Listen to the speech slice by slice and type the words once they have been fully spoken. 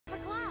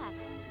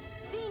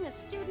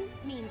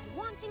means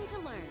wanting to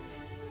learn.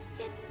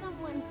 Did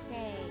someone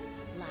say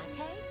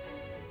latte?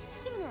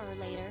 Sooner or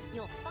later,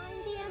 you'll find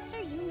the answer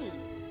you need.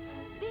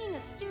 Being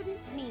a student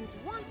means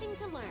wanting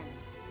to learn.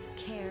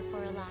 Care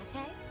for a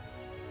latte?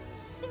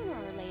 Sooner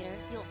or later,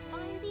 you'll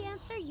find the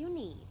answer you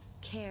need.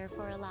 Care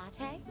for a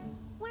latte?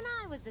 When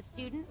I was a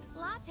student,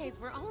 lattes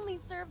were only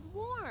served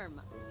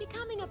warm.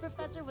 Becoming a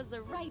professor was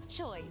the right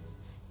choice.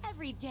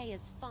 Every day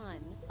is fun.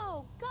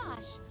 Oh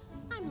gosh,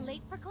 I'm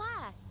late for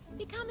class.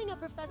 Becoming a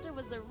professor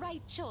was the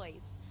right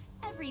choice.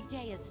 Every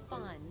day is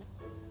fun.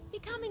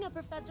 Becoming a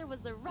professor was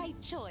the right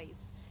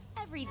choice.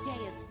 Every day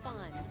is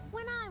fun.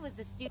 When I was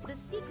a student, the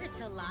secret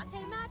to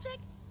latte magic?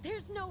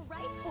 There's no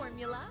right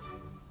formula.